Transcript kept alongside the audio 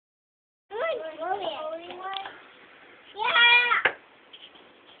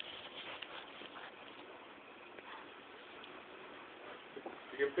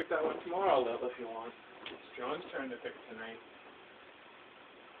tomorrow, Lil, if you want. It's John's turn to pick tonight.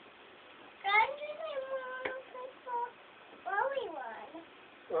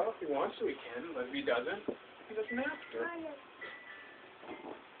 Well, if he wants to, he can, but if he doesn't have to.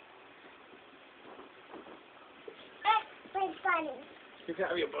 That's funny. You can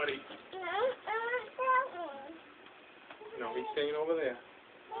have your buddy. No, he's staying over there.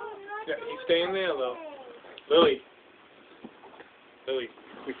 Yeah, he's staying there, though. Lily,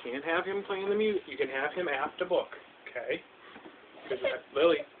 we can't have him playing the music. You can have him after book, okay?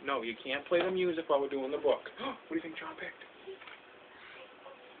 Lily, no, you can't play the music while we're doing the book. What do you think John picked?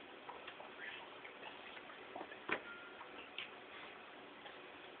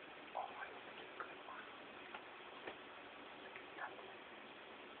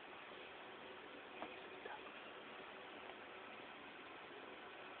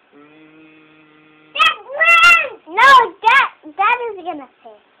 No, that is gonna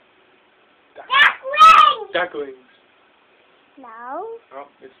say. Ducklings! Ducklings. No. Oh,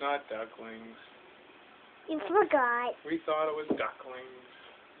 it's not ducklings. You forgot. We thought it was ducklings.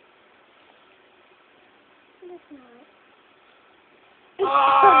 It's not.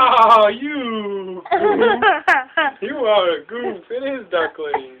 Oh, you goof. You are a goof. It is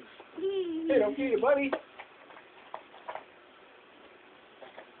ducklings. Hey, don't get your buddy.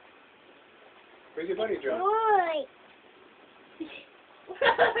 Where's your buddy, John? Boy. I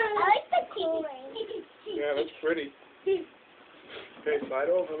like the cool. Yeah, that's pretty. Okay, slide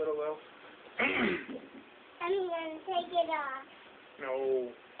over a little, Lil. I'm gonna take it off. No.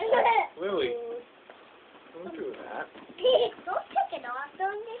 Lily, don't do that. Don't take it off.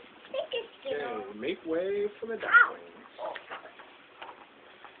 Don't take it off. Okay, make way for the ducklings.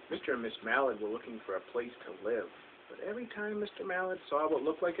 Mr. and Miss Mallard were looking for a place to live, but every time Mr. Mallard saw what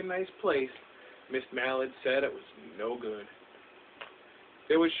looked like a nice place, Miss Mallard said it was no good.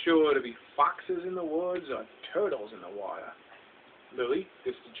 There was sure to be foxes in the woods or turtles in the water. Lily,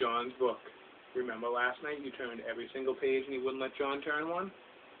 this is John's book. Remember last night you turned every single page and you wouldn't let John turn one?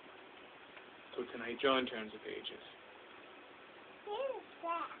 So tonight John turns the pages. Where's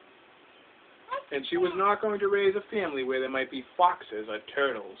that? And she was not going to raise a family where there might be foxes or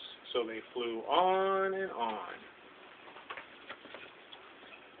turtles. So they flew on and on.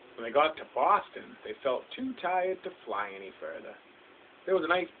 When they got to Boston, they felt too tired to fly any further. There was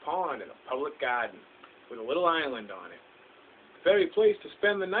a nice pond and a public garden with a little island on it. The very place to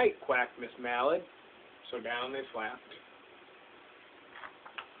spend the night, quacked Miss Mallard. So down they flapped.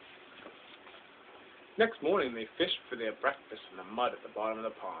 Next morning they fished for their breakfast in the mud at the bottom of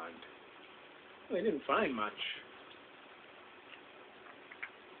the pond. They didn't find much.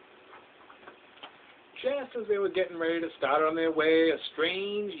 Just as they were getting ready to start on their way, a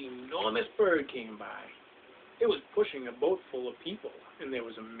strange, enormous bird came by. It was pushing a boat full of people, and there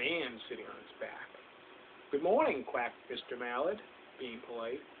was a man sitting on its back. "Good morning," quacked Mr. Mallard, being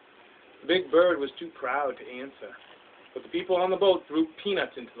polite. The big bird was too proud to answer, but the people on the boat threw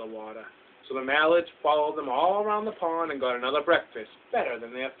peanuts into the water, so the Mallards followed them all around the pond and got another breakfast, better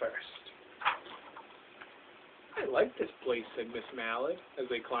than their first. "I like this place," said Miss Mallard, as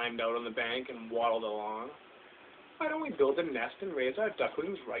they climbed out on the bank and waddled along. "Why don't we build a nest and raise our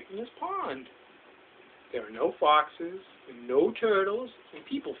ducklings right in this pond? There are no foxes and no turtles, and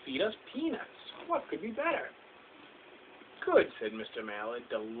people feed us peanuts. What could be better?" "Good," said Mr. Mallard,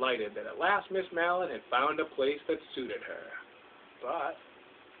 delighted that at last Miss Mallard had found a place that suited her. But,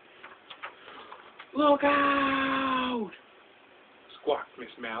 "Look out!" squawked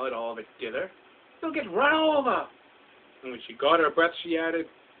Miss Mallard all of a dither. "They'll get run over." And when she got her breath, she added,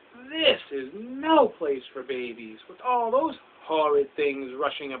 "This is no place for babies, with all those horrid things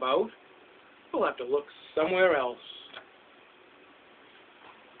rushing about. We'll have to look somewhere else."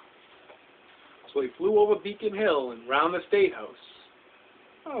 So they flew over Beacon Hill and round the State House.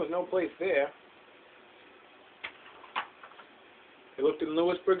 Well, there was no place there. They looked in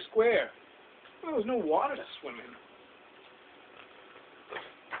Lewisburg Square. Well, there was no water to swim in.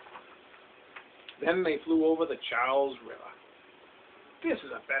 Then they flew over the Charles River. This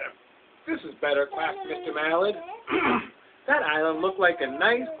is better, clapped Mr. Mallard. That island looked like a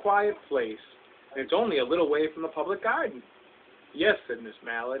nice, quiet place, and it's only a little way from the public garden." "Yes," said Miss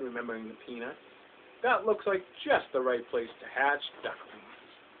Mallard, remembering the peanuts. "That looks like just the right place to hatch ducklings."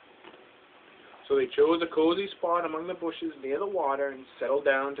 So they chose a cozy spot among the bushes near the water and settled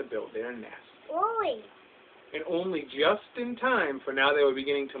down to build their nest. Boy. And only just in time, for now they were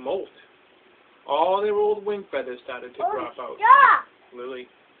beginning to molt. All their old wing feathers started to drop out. Stop! Lily,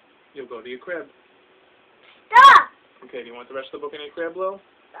 you'll go to your crib. Stop! Okay, do you want the rest of the book in your crib, Lil?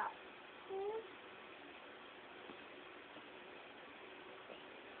 Stop.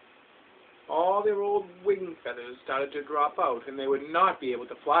 all their old wing feathers started to drop out, and they would not be able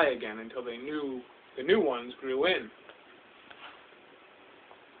to fly again until the new ones grew in.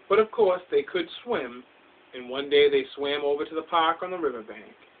 But of course, they could swim, and one day they swam over to the park on the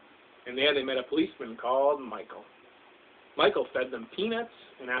riverbank, and there they met a policeman called Michael. Michael fed them peanuts,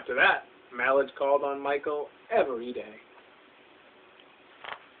 and after that, Mallards called on Michael every day.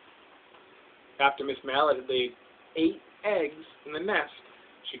 After Miss Mallard had laid 8 eggs in the nest,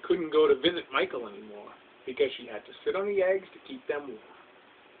 she couldn't go to visit Michael anymore because she had to sit on the eggs to keep them warm.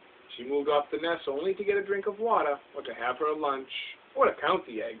 She moved off the nest only to get a drink of water or to have her lunch or to count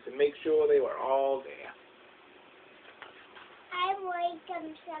the eggs and make sure they were all there. I like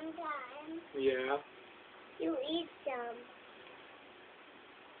them sometimes. Yeah. You eat them.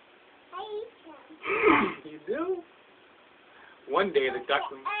 I eat them. You do? One day the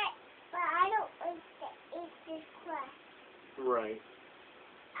ducklings... But I don't like to eat this crust. Right.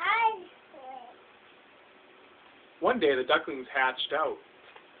 I like. One day the ducklings hatched out.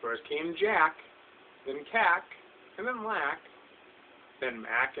 First came Jack, then Cack, and then Lack, then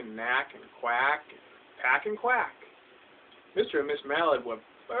Mack and Knack and Quack and Pack and Quack. Mr. and Miss Mallard were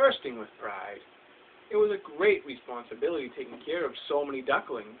bursting with pride. It was a great responsibility taking care of so many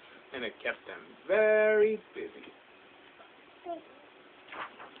ducklings, and it kept them very busy.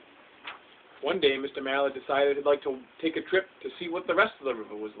 One day, Mr. Mallard decided he'd like to take a trip to see what the rest of the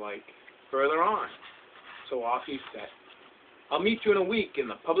river was like further on. So off he set. "I'll meet you in a week in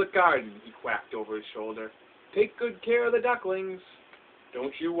the public garden," he quacked over his shoulder. "Take good care of the ducklings."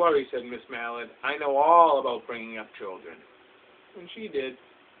 "Don't you worry," said Miss Mallard. "I know all about bringing up children." And she did.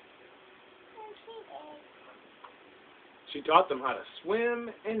 She taught them how to swim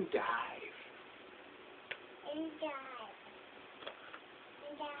and dive.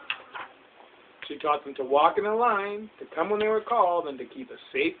 She taught them to walk in a line, to come when they were called, and to keep a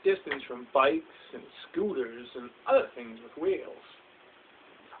safe distance from bikes and scooters and other things with wheels.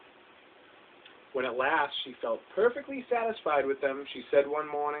 When at last she felt perfectly satisfied with them, she said one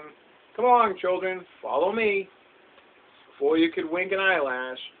morning, "Come along, children, follow me." Before you could wink an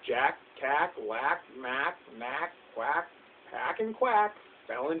eyelash, Jack, Cack, Lack, Mack, Knack, Quack, Pack, and Quack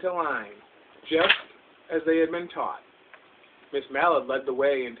fell into line, just as they had been taught. Miss Mallard led the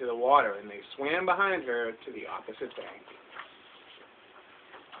way into the water, and they swam behind her to the opposite bank.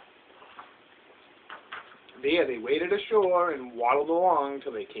 There they waded ashore and waddled along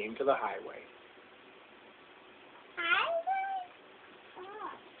till they came to the highway.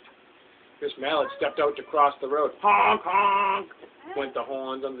 Miss Mallard stepped out to cross the road. Honk, honk, went the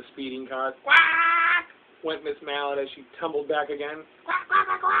horns on the speeding cars. Quack, went Miss Mallard as she tumbled back again. Quack, quack,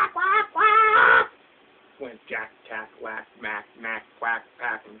 quack, quack, quack, quack, went Jack, Cack, Lack, Mack, Knack, Quack,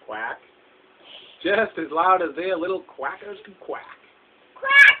 Pack, and Quack, just as loud as their little quackers could quack.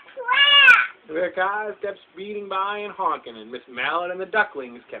 Quack, quack! Their cars kept speeding by and honking, and Miss Mallard and the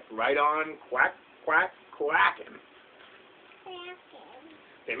ducklings kept right on quack, quack, quacking.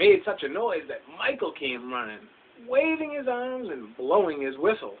 They made such a noise that Michael came running, waving his arms and blowing his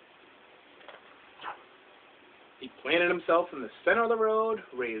whistle. He planted himself in the center of the road,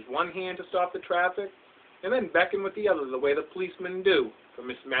 raised one hand to stop the traffic, and then beckoned with the other the way the policemen do for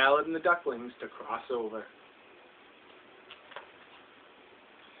Miss Mallard and the ducklings to cross over. As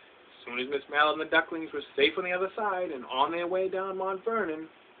soon as Miss Mallard and the ducklings were safe on the other side and on their way down Mount Vernon,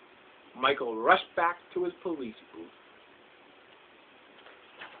 Michael rushed back to his police booth.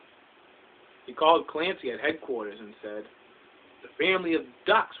 He called Clancy at headquarters and said, "The family of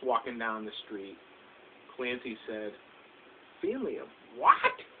ducks walking down the street." Clancy said, "Family of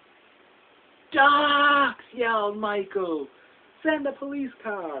what?" "Ducks!" yelled Michael. "Send a police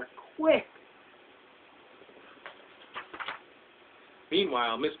car, quick!"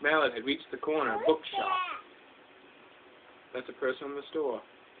 Meanwhile, Miss Mallard had reached the corner bookshop. That's a person in the store.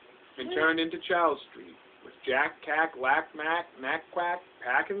 And turned into Charles Street, with Jack, Cack, Lack, Mack, Knack, Quack,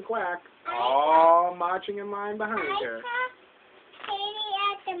 Pack, and Quack, all marching in line behind her. I saw Katie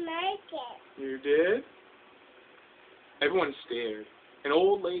at the market. You did? Everyone stared. An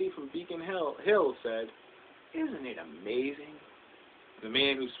old lady from Beacon Hill said, "Isn't it amazing?" The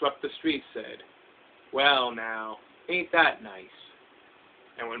man who swept the street said, "Well now, ain't that nice?"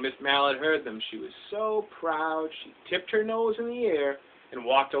 And when Miss Mallard heard them, she was so proud she tipped her nose in the air and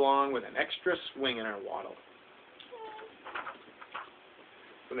walked along with an extra swing in her waddle.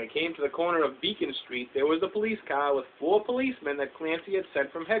 When they came to the corner of Beacon Street, there was the police car with 4 policemen that Clancy had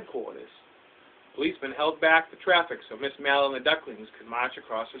sent from headquarters. Policemen held back the traffic so Miss Mallard and the ducklings could march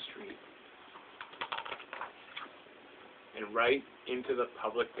across the street. And right into the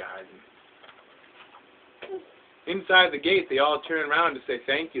public garden. Inside the gate, they all turned around to say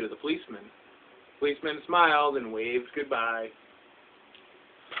thank you to the policemen. Policeman smiled and waved goodbye.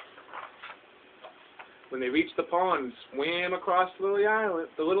 When they reached the pond and swam across the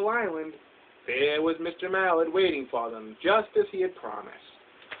little island, there was Mr. Mallard waiting for them, just as he had promised.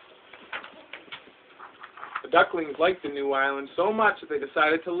 The ducklings liked the new island so much that they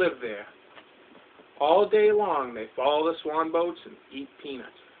decided to live there. All day long, they follow the swan boats and eat peanuts.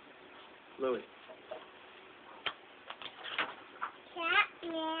 Lily.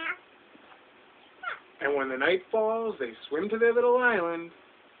 And when the night falls, they swim to their little island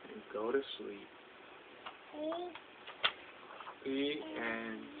and go to sleep. The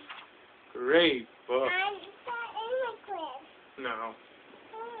end. Great book. No.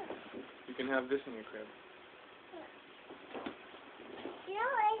 You can have this in your crib.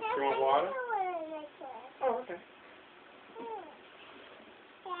 You want water? Oh, okay.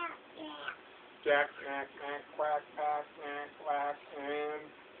 Jack, knack, knack, quack, quack, knack, quack, and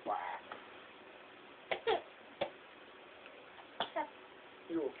quack.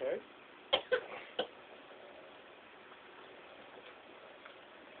 You okay?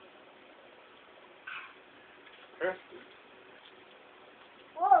 Thirsty.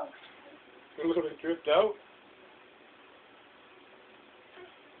 Whoa. A little bit dripped out.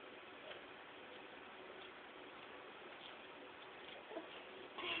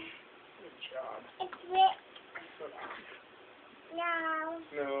 Good job. It's wet. No.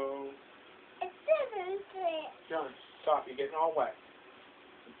 No. It's isn't wet. John, stop. You're getting all wet.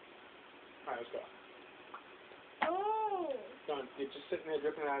 Alright, let's go. John, you're just sitting there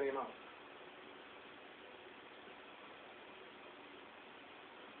dripping out of your mouth.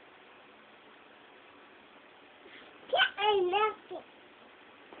 I left it.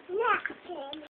 Nothing.